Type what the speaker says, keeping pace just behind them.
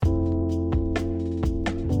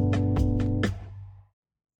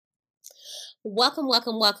Welcome,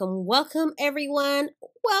 welcome, welcome, welcome, everyone.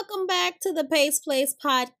 Welcome back to the Pace Place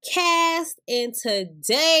podcast. And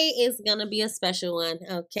today is going to be a special one,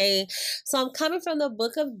 okay? So I'm coming from the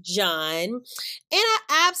book of John. And I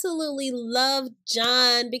absolutely love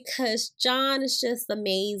John because John is just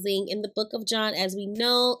amazing. In the book of John, as we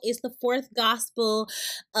know, is the fourth gospel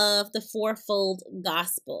of the fourfold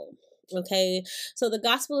gospel. Okay, so the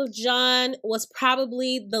Gospel of John was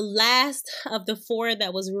probably the last of the four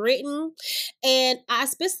that was written. And I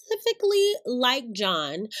specifically like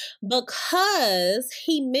John because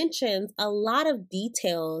he mentions a lot of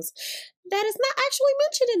details that is not actually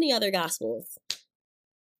mentioned in the other Gospels.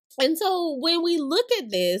 And so when we look at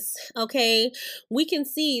this, okay, we can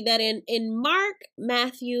see that in Mark,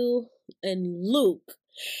 Matthew, and Luke,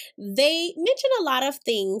 they mention a lot of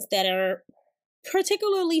things that are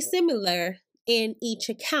particularly similar in each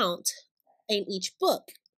account, in each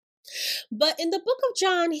book. But in the book of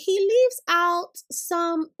John, he leaves out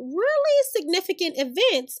some really significant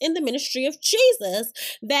events in the ministry of Jesus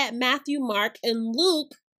that Matthew, Mark, and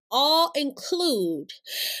Luke all include.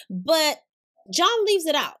 But John leaves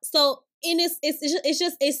it out. So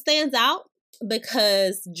it stands out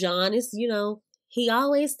because John is, he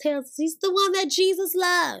always tells us he's the one that Jesus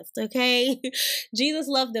loved, okay? Jesus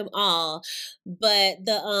loved them all. But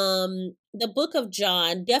the book of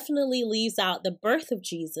John definitely leaves out the birth of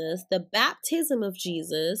Jesus, the baptism of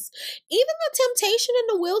Jesus, even the temptation in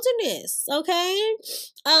the wilderness, okay?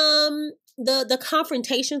 The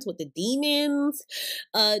confrontations with the demons,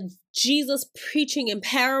 Jesus preaching in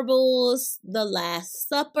parables, the Last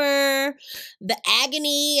Supper, the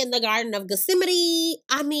agony in the Garden of Gethsemane.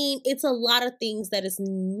 I mean, it's a lot of things that is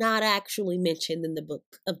not actually mentioned in the book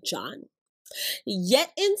of John.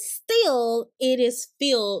 Yet and still, it is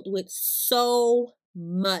filled with so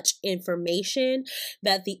much information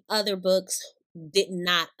that the other books did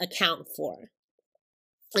not account for.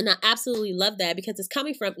 And I absolutely love that because it's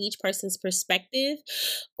coming from each person's perspective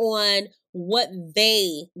on what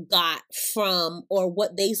they got from or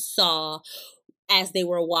what they saw as they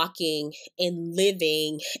were walking and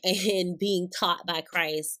living and being taught by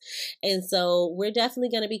Christ. And so we're definitely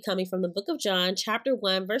going to be coming from the book of John, chapter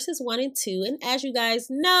 1, verses 1 and 2. And as you guys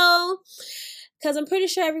know, because I'm pretty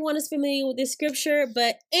sure everyone is familiar with this scripture,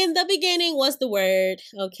 but in the beginning was the Word,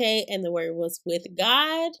 okay? And the Word was with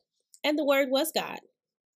God, and the Word was God.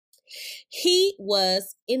 He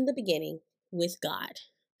was in the beginning with God.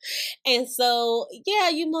 And so, yeah,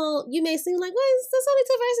 you may seem like, well, there's only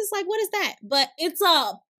 2 verses. Like, what is that? But it's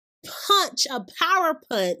a power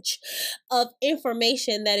punch of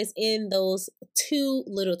information that is in those 2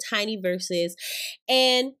 little tiny verses.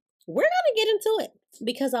 And we're going to get into it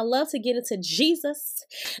because I love to get into Jesus,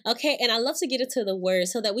 okay? And I love to get into the Word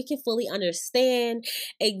so that we can fully understand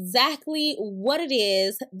exactly what it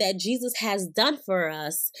is that Jesus has done for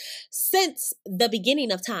us since the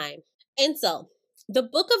beginning of time. And so, the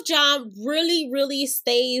book of John really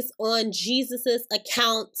stays on Jesus's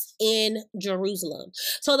accounts in Jerusalem.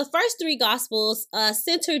 So the first 3 gospels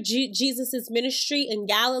center Jesus's ministry in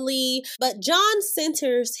Galilee, but John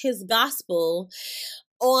centers his gospel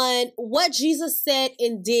on what Jesus said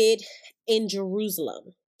and did in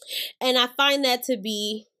Jerusalem. And I find that to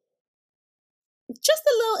be just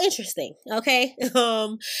a little interesting, okay?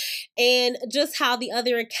 And just how the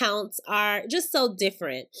other accounts are just so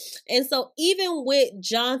different. And so even with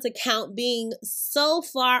John's account being so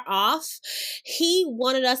far off, he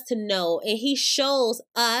wanted us to know, and he shows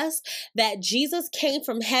us that Jesus came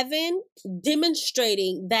from heaven,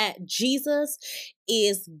 demonstrating that Jesus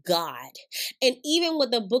is God. And even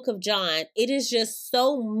with the book of John, it is just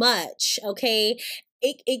so much, okay?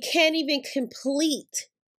 It can't even complete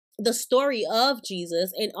the story of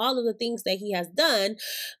Jesus and all of the things that he has done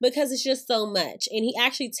because it's just so much. And he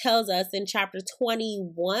actually tells us in chapter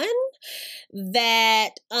 21 that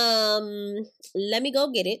let me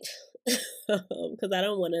go get it because I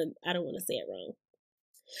don't want to say it wrong.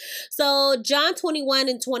 So John 21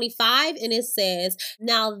 and 25, and it says,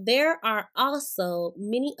 "Now there are also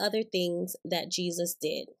many other things that Jesus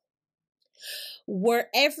did. Were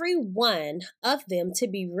every one of them to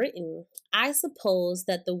be written, I suppose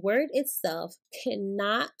that the word itself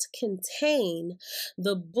cannot contain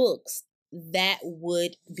the books that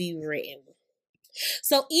would be written."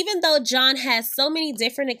 So even though John has so many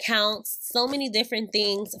different accounts, so many different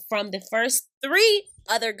things from the first 3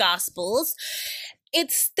 other gospels,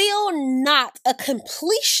 it's still not a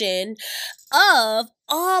completion of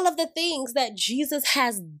all of the things that Jesus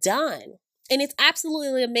has done. And it's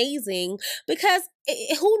absolutely amazing because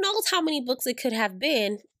who knows how many books it could have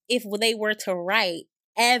been if they were to write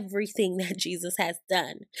everything that Jesus has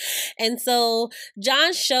done. And so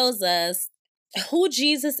John shows us who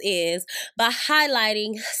Jesus is by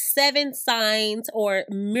highlighting 7 signs or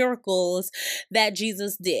miracles that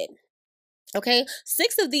Jesus did. Okay,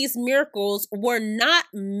 6 of these miracles were not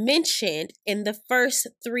mentioned in the first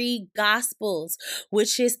 3 gospels,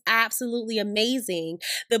 which is absolutely amazing.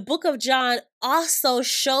 The book of John also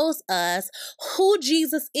shows us who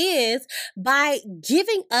Jesus is by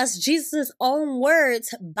giving us Jesus' own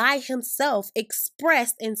words by himself,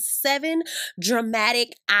 expressed in 7 dramatic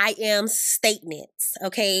I am statements.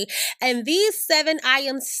 Okay, and these 7 I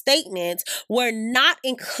am statements were not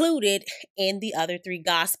included in the other 3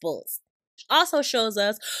 gospels. Also shows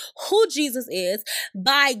us who Jesus is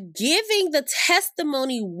by giving the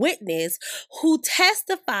testimony witness who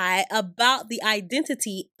testify about the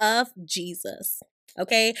identity of Jesus.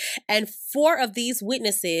 Okay, and 4 of these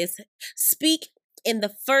witnesses speak in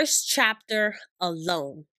the first chapter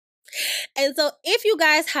alone. And so, if you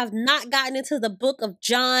guys have not gotten into the book of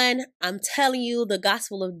John, I'm telling you, the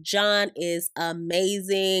Gospel of John is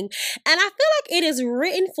amazing. And I feel like it is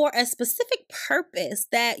written for a specific purpose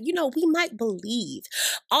that, we might believe.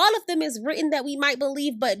 All of them is written that we might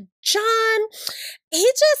believe, but John,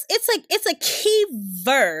 it's a key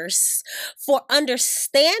verse for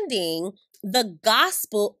understanding the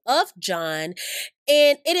Gospel of John.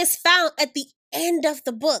 And it is found at the end of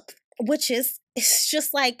the book, which is, it's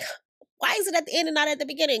just like, why is it at the end and not at the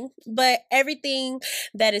beginning? But everything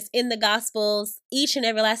that is in the Gospels, each and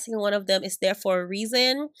every last single one of them is there for a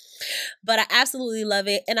reason. But I absolutely love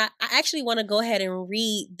it. And I actually want to go ahead and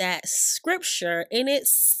read that scripture. And it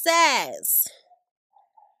says,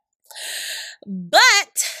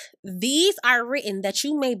 "But these are written that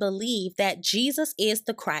you may believe that Jesus is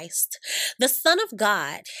the Christ, the Son of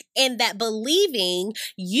God, and that believing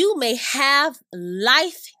you may have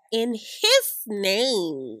life in his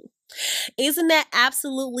name." Isn't that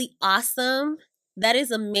absolutely awesome? That is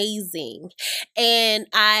amazing. And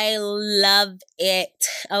I love it.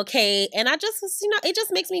 Okay. And I just, it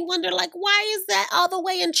just makes me wonder, like, why is that all the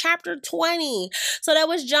way in chapter 20? So that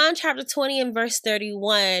was John chapter 20 and verse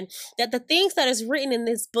 31, that the things that is written in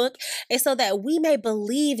this book is so that we may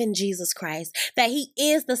believe in Jesus Christ, that he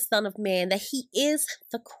is the Son of Man, that he is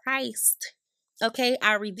the Christ. Okay,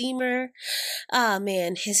 our Redeemer. Oh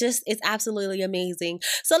man, it's absolutely amazing.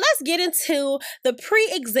 So let's get into the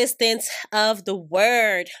pre-existence of the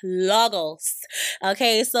word logos.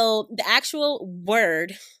 Okay, so the actual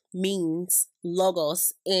word means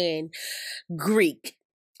logos in Greek.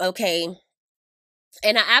 Okay.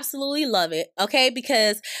 And I absolutely love it. Okay,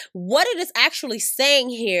 because what it is actually saying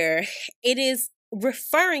here, it is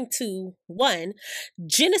referring to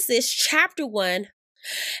Genesis chapter 1.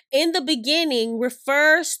 In the beginning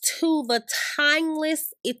refers to the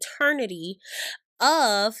timeless eternity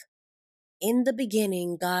of, in the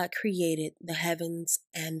beginning, God created the heavens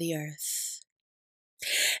and the earth.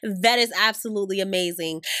 That is absolutely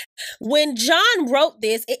amazing. When John wrote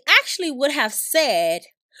this, it actually would have said,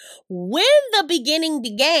 when the beginning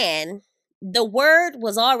began, the word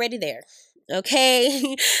was already there.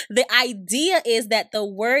 Okay, the idea is that the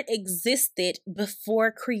word existed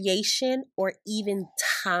before creation or even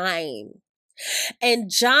time. And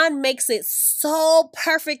John makes it so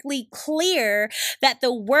perfectly clear that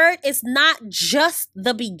the word is not just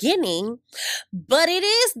the beginning, but it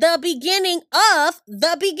is the beginning of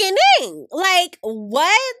the beginning. Like,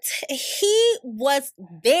 what? He was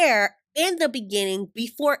there in the beginning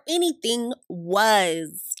before anything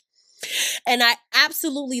was. And I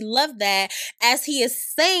absolutely love that as he is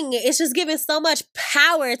saying it. It's just giving so much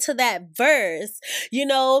power to that verse.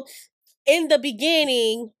 In the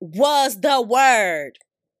beginning was the word.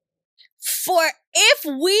 For if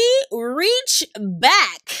we reach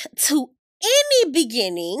back to any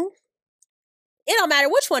beginning, it don't matter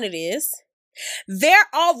which one it is, there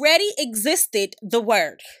already existed the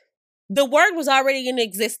word. The word was already in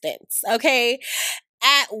existence, okay?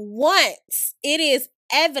 At once, it is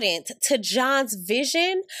evident to John's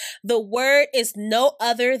vision, the word is no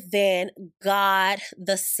other than God,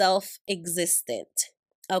 the self-existent.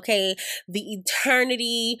 Okay, the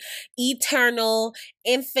eternal,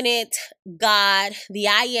 infinite God, the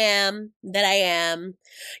I am that I am,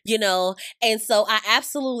 and so I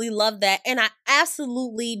absolutely love that. And I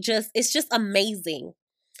absolutely it's just amazing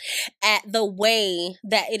at the way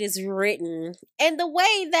that it is written and the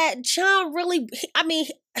way that John really,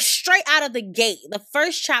 straight out of the gate, the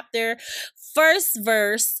first chapter, first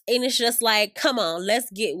verse, and it's just like, come on, let's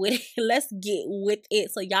get with it. Let's get with it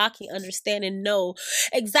so y'all can understand and know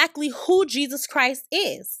exactly who Jesus Christ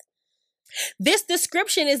is. This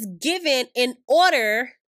description is given in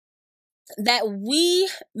order that we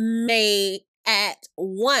may at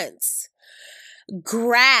once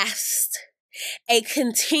grasp a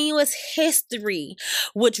continuous history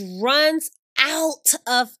which runs out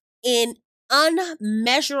of an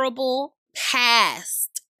unmeasurable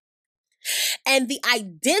past. And the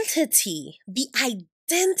identity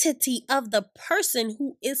of the person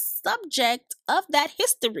who is subject of that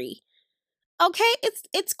history. Okay,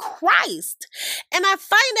 it's Christ. And I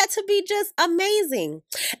find that to be just amazing.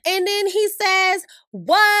 And then he says,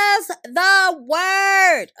 was the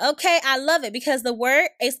word. Okay, I love it because the word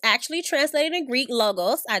is actually translated in Greek,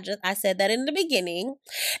 logos. I said that in the beginning.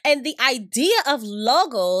 And the idea of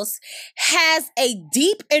logos has a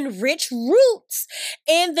deep and rich roots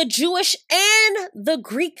in the Jewish and the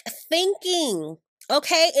Greek thinking.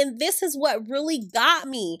 Okay, and this is what really got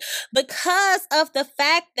me because of the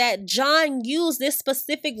fact that John used this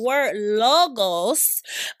specific word logos,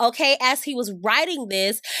 okay, as he was writing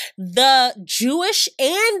this, the Jewish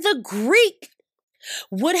and the Greek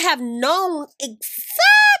would have known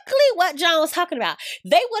exactly what John was talking about.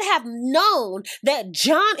 They would have known that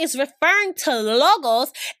John is referring to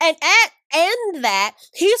logos and that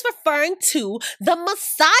he's referring to the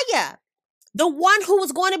Messiah. The one who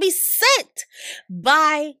was going to be sent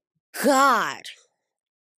by God.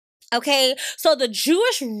 Okay, so the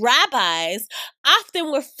Jewish rabbis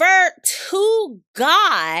often referred to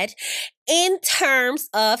God in terms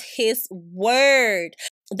of his word.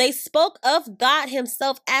 They spoke of God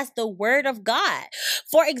himself as the word of God.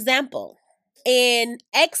 For example, in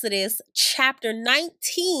Exodus chapter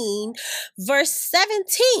 19, verse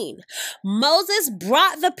 17, Moses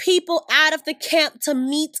brought the people out of the camp to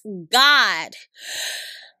meet God.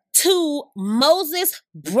 Moses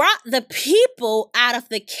brought the people out of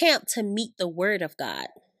the camp to meet the word of God.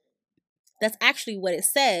 That's actually what it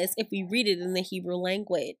says if we read it in the Hebrew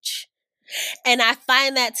language. And I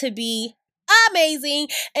find that to be amazing.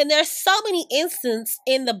 And there's so many instances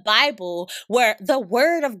in the Bible where the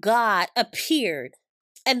word of God appeared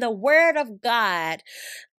and the word of God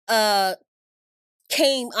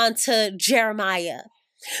came unto Jeremiah.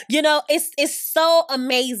 You know, it's so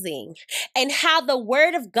amazing. And how the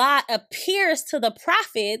word of God appears to the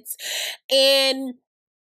prophets, and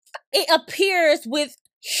it appears with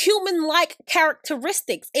human-like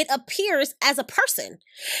characteristics. It appears as a person,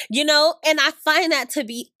 you know, and I find that to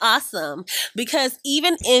be awesome because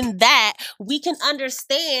even in that, we can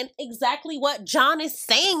understand exactly what John is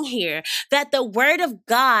saying here, that the word of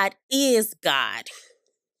God is God.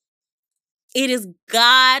 It is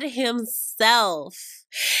God himself.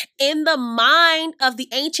 In the mind of the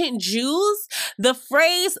ancient Jews, the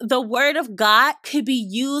phrase, the word of God, could be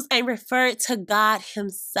used and referred to God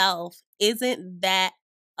himself. Isn't that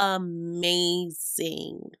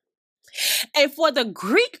amazing? And for the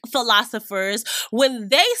Greek philosophers, when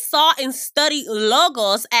they saw and studied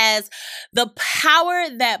logos as the power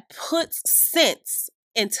that puts sense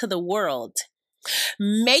into the world,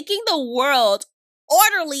 making the world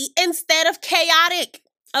orderly instead of chaotic.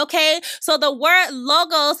 Okay, so the word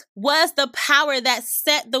logos was the power that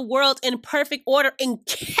set the world in perfect order and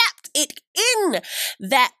kept it in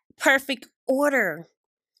that perfect order.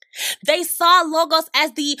 They saw logos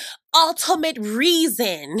as the ultimate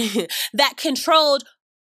reason that controlled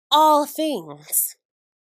all things.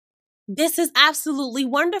 This is absolutely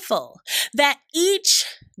wonderful that each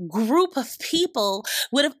group of people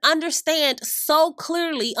would have understood so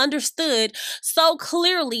clearly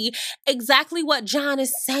exactly what John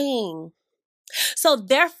is saying. So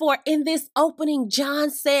therefore, in this opening, John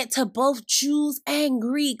said to both Jews and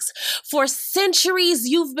Greeks, for centuries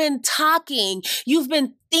you've been talking, you've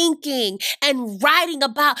been thinking and writing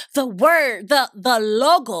about the word, the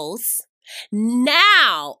logos.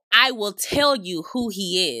 Now I will tell you who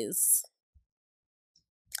he is.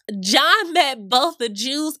 John met both the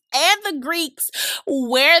Jews and the Greeks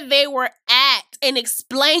where they were at and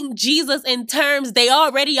explained Jesus in terms they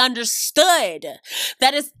already understood.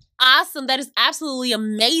 That is awesome. That is absolutely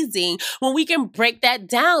amazing when we can break that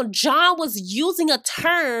down. John was using a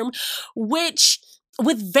term which,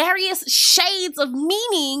 with various shades of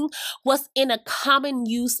meaning, was in a common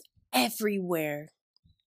use everywhere.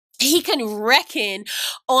 He can reckon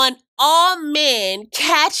on all men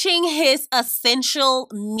catching his essential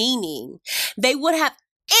meaning. They would have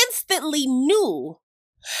instantly knew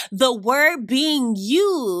the word being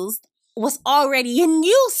used was already in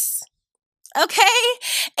use. Okay?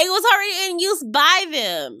 It was already in use by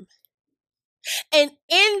them. And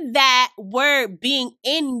in that word being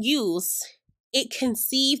in use, it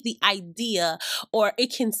conceived the idea, or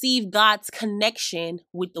it conceived God's connection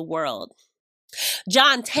with the world.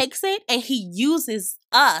 John takes it and he uses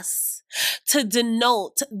us to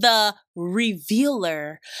denote the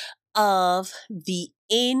revealer of the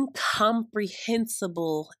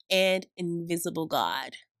incomprehensible and invisible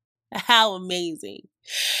God. How amazing.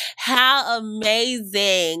 How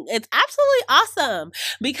amazing. It's absolutely awesome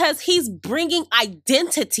because he's bringing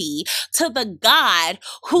identity to the God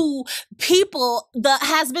who people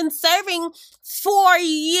has been serving for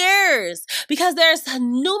years, because there's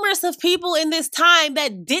numerous of people in this time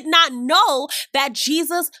that did not know that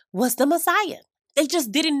Jesus was the Messiah. They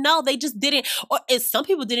just didn't know. They just didn't, or some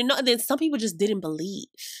people didn't know, and then some people just didn't believe.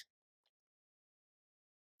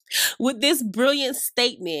 With this brilliant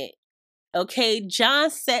statement, okay, John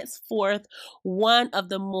sets forth one of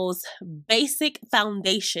the most basic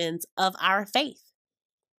foundations of our faith,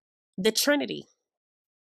 the Trinity.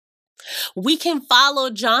 We can follow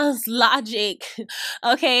John's logic,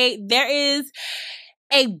 okay? There is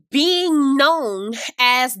a being known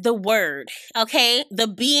as the Word, okay? The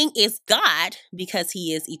being is God because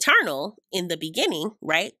he is eternal in the beginning,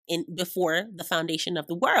 right? Before the foundation of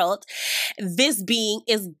the world. This being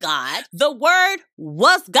is God. The Word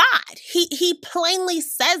was God. He plainly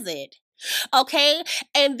says it, okay?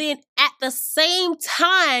 And then at the same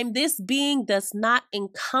time, this being does not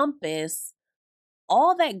encompass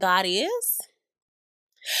all that God is.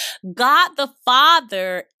 God the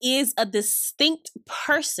Father is a distinct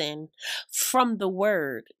person from the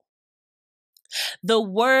Word. The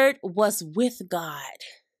Word was with God.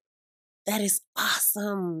 That is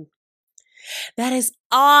awesome. That is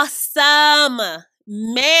awesome.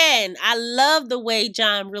 Man, I love the way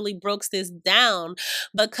John really breaks this down,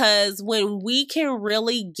 because when we can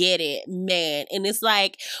really get it, man, and it's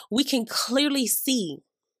like we can clearly see,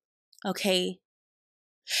 okay,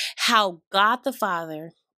 how God the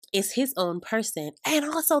Father is his own person, and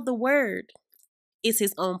also the Word is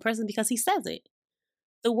his own person because he says it.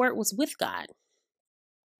 The Word was with God.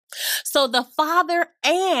 So the Father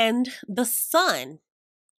and the Son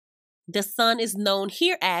is known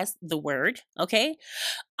here as the Word, okay,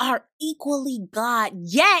 are equally God,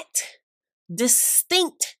 yet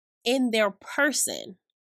distinct in their person.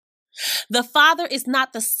 The Father is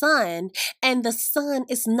not the Son, and the Son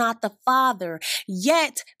is not the Father,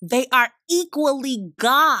 yet they are equally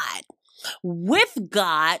God. With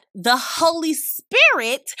God, the Holy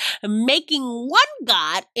Spirit, making one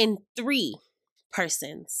God in three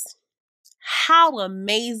persons. How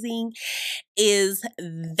amazing is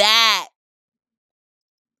that?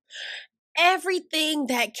 Everything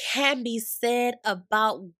that can be said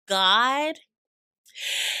about God,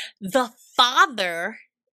 the Father,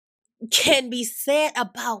 can be said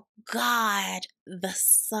about God the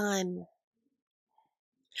Son.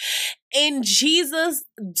 In Jesus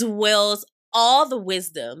dwells all the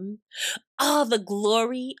wisdom, all the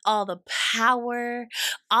glory, all the power,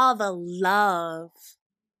 all the love,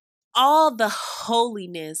 all the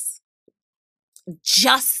holiness,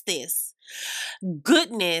 justice,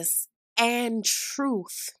 goodness, and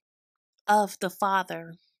truth of the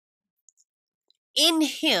Father. In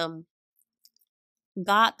him,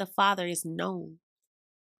 God the Father is known.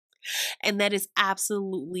 And that is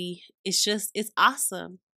absolutely, it's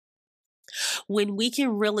awesome. When we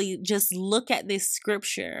can really just look at this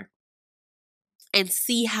scripture and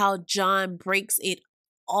see how John breaks it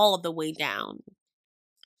all the way down.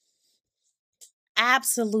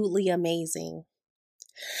 Absolutely amazing.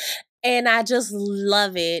 And I just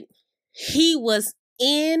love it. He was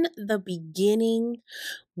in the beginning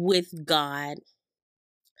with God.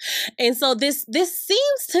 And so this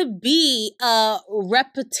seems to be a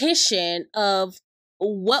repetition of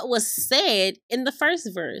what was said in the first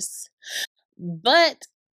verse. But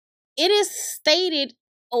it is stated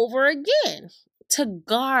over again to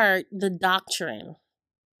guard the doctrine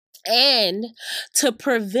and to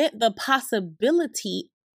prevent the possibility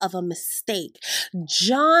of a mistake.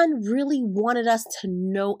 John really wanted us to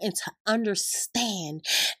know and to understand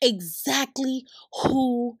exactly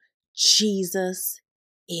who Jesus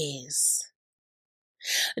is.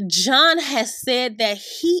 John has said that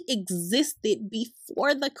he existed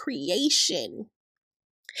before the creation,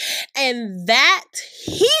 and that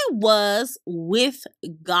he was with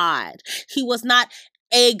God. He was not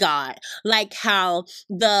a God, like how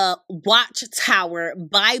the Watchtower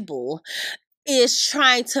Bible is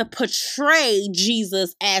trying to portray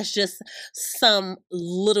Jesus as just some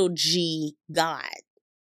little g God.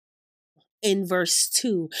 In verse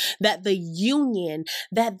 2, that the union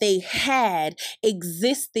that they had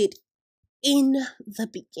existed in the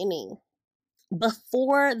beginning.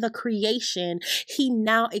 Before the creation, he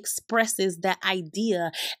now expresses that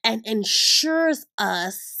idea and ensures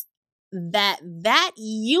us that that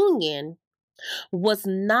union was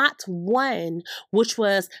not one which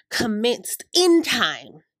was commenced in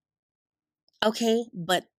time, okay,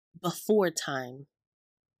 but before time.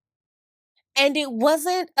 And it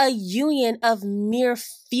wasn't a union of mere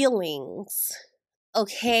feelings,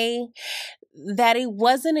 okay? That it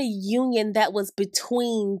wasn't a union that was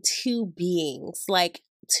between two beings, like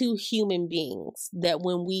two human beings, that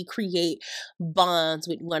when we create bonds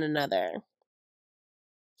with one another,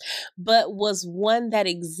 but was one that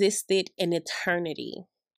existed in eternity.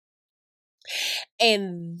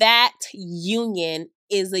 And that union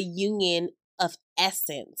is a union of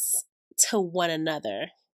essence to one another.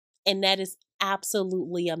 And that is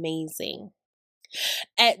absolutely amazing.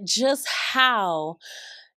 At just how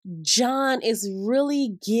John is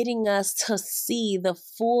really getting us to see the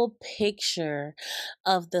full picture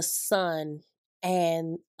of the Son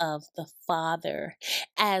and of the Father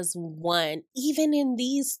as one, even in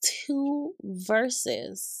these two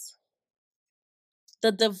verses.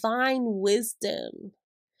 The divine wisdom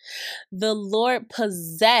the Lord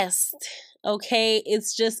possessed. Okay,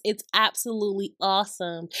 it's absolutely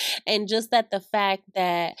awesome. And just that the fact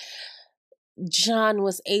that John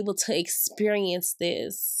was able to experience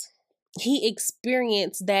this, he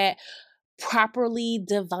experienced that properly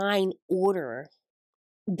divine order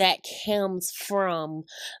that comes from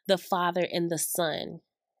the Father and the Son.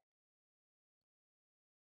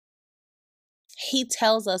 He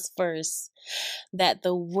tells us first that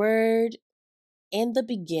the Word in the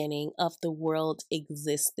beginning of the world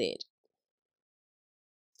existed.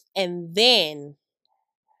 And then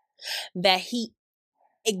that he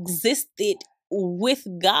existed with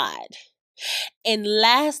God. And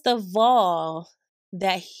last of all,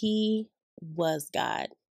 that he was God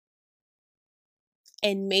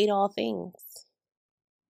and made all things.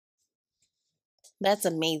 That's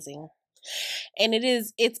amazing. And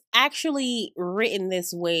it's actually written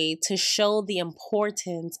this way to show the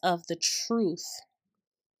importance of the truth.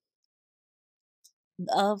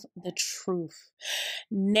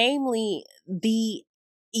 Namely the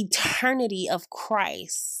eternity of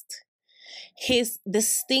Christ, his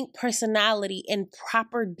distinct personality and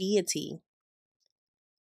proper deity.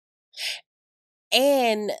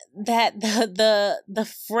 And that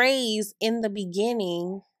the phrase in the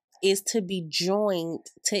beginning is to be joined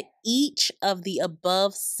to each of the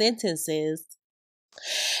above sentences,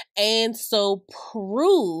 and so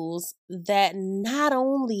proves that not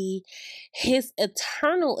only his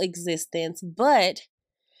eternal existence, but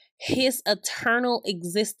his eternal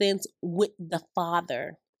existence with the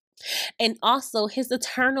Father, and also his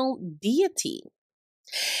eternal deity,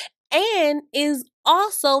 and is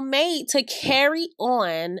also made to carry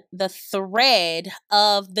on the thread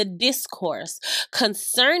of the discourse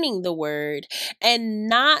concerning the Word and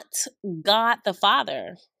not God the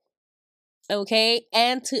Father. Okay,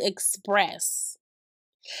 and to express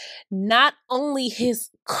not only his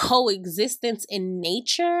coexistence in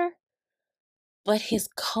nature, but his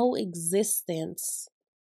coexistence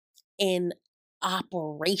in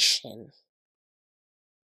operation,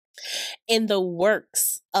 in the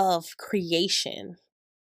works of creation.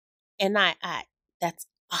 And I that's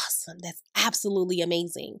awesome. That's absolutely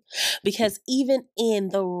amazing. Because even in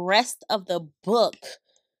the rest of the book,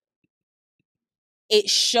 it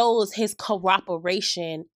shows his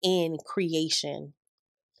cooperation in creation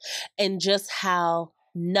and just how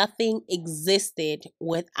nothing existed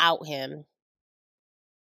without him.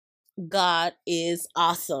 God is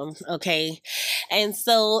awesome, okay? And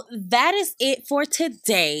so that is it for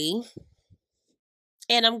today.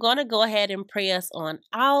 And I'm going to go ahead and pray us on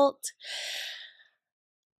out.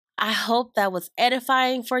 I hope that was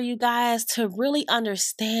edifying for you guys to really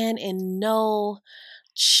understand and know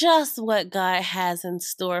just what God has in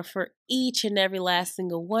store for each and every last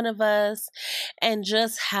single one of us, and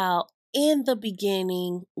just how in the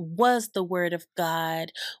beginning was the Word of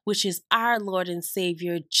God, which is our Lord and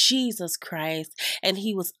Savior, Jesus Christ, and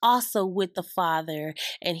he was also with the Father,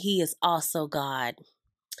 and he is also God.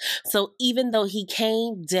 So even though he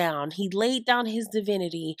came down, he laid down his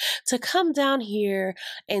divinity to come down here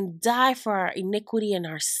and die for our iniquity and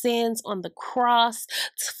our sins on the cross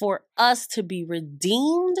for us to be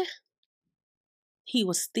redeemed, he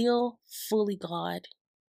was still fully God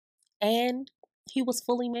and he was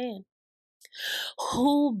fully man.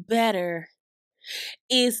 Who better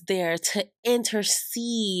is there to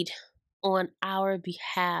intercede on our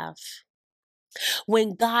behalf?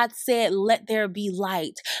 When God said, let there be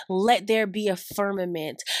light, let there be a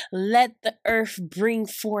firmament, let the earth bring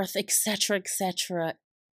forth, etc., etc.,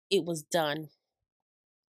 it was done.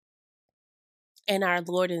 And our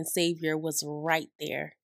Lord and Savior was right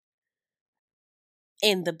there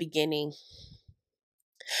in the beginning.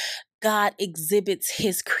 God exhibits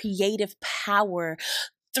his creative power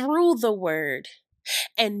through the Word.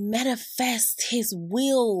 and manifest his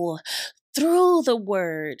will through the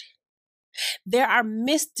word. There are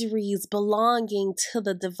mysteries belonging to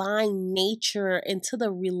the divine nature and to the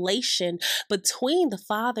relation between the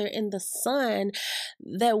Father and the Son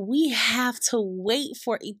that we have to wait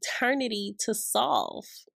for eternity to solve.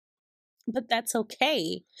 But that's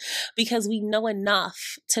okay, because we know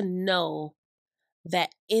enough to know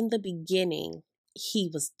that in the beginning, he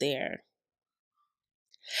was there.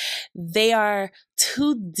 They are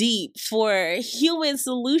too deep for human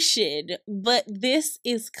solution, but this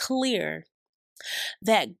is clear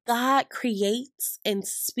that God creates and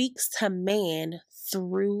speaks to man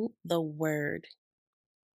through the word.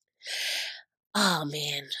 Oh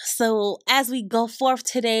man. So as we go forth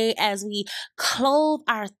today, as we clothe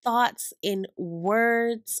our thoughts in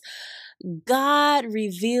words, God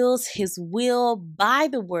reveals his will by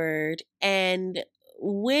the word. And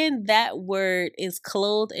when that word is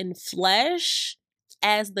clothed in flesh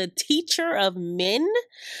as the teacher of men,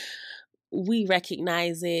 we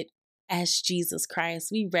recognize it as Jesus Christ.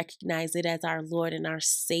 We recognize it as our Lord and our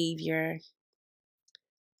Savior.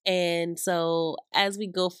 And so as we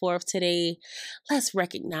go forth today, let's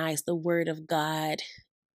recognize the word of God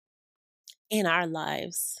in our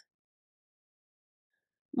lives.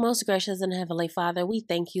 Most gracious and heavenly Father, we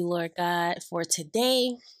thank you, Lord God, for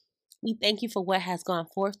today. We thank you for what has gone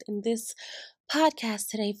forth in this podcast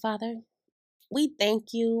today, Father. We thank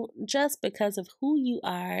you just because of who you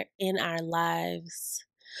are in our lives.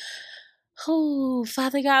 Oh,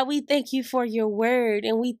 Father God, we thank you for your word,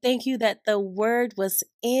 and we thank you that the word was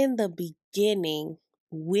in the beginning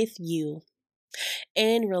with you,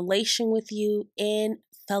 in relation with you, in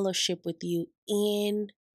fellowship with you, in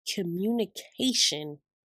communication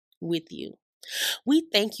with you. We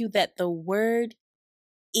thank you that the word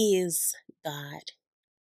is God.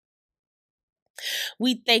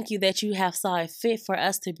 We thank you that you have saw it fit for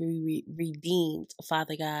us to be redeemed,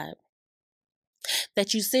 Father God.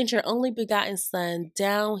 That you sent your only begotten Son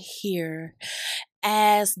down here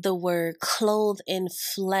as the word clothed in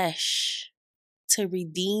flesh to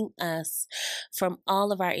redeem us from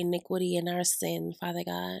all of our iniquity and our sin, Father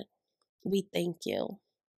God. We thank you.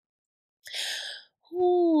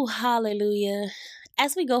 Ooh, hallelujah.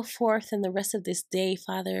 As we go forth in the rest of this day,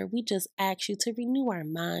 Father, we just ask you to renew our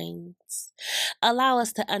minds. Allow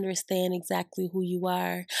us to understand exactly who you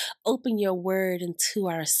are. Open your word into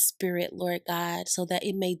our spirit, Lord God, so that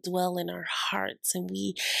it may dwell in our hearts and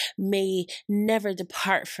we may never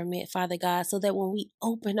depart from it, Father God, so that when we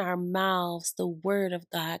open our mouths, the word of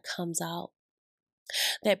God comes out.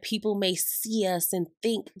 That people may see us and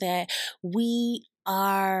think that we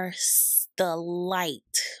are the light.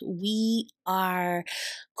 We are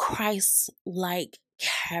Christ-like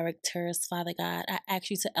characters, Father God. I ask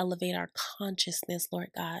you to elevate our consciousness, Lord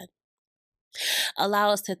God.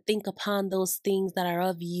 Allow us to think upon those things that are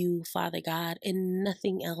of you, Father God, and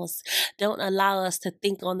nothing else. Don't allow us to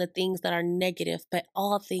think on the things that are negative, but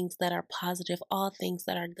all things that are positive, all things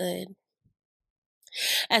that are good.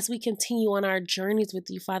 As we continue on our journeys with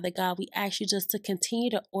you, Father God, we ask you just to continue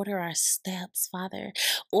to order our steps, Father.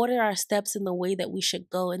 Order our steps in the way that we should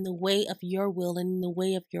go, in the way of your will and in the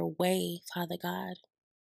way of your way, Father God.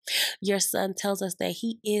 Your Son tells us that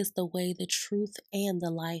he is the way, the truth, and the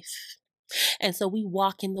life. And so we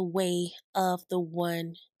walk in the way of the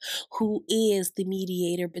one who is the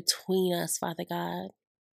mediator between us, Father God,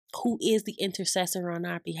 who is the intercessor on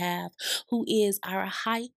our behalf, who is our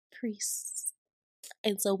high priest.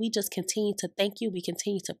 And so we just continue to thank you. We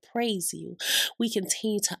continue to praise you. We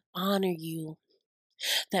continue to honor you,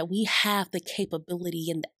 that we have the capability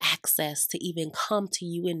and the access to even come to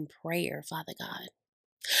you in prayer, Father God,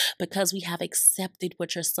 because we have accepted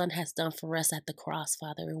what your Son has done for us at the cross,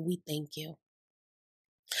 Father, and we thank you.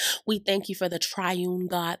 We thank you for the triune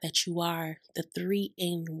God that you are, the 3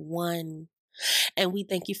 in 1. And we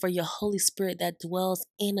thank you for your Holy Spirit that dwells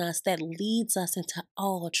in us, that leads us into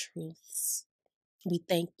all truths. We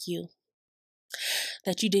thank you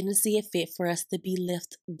that you didn't see it fit for us to be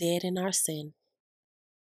left dead in our sin.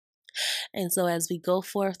 And so as we go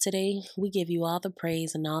forth today, we give you all the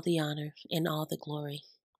praise and all the honor and all the glory.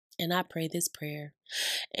 And I pray this prayer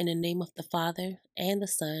in the name of the Father and the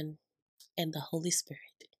Son and the Holy Spirit.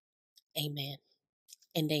 Amen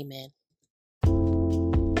and amen.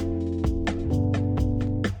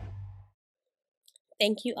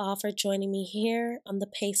 Thank you all for joining me here on the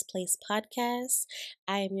Pace Place podcast.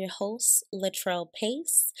 I am your host, Latrell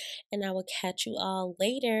Pace, and I will catch you all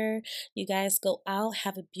later. You guys go out,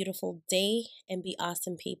 have a beautiful day, and be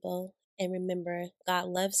awesome people. And remember, God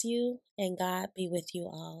loves you, and God be with you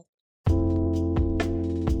all.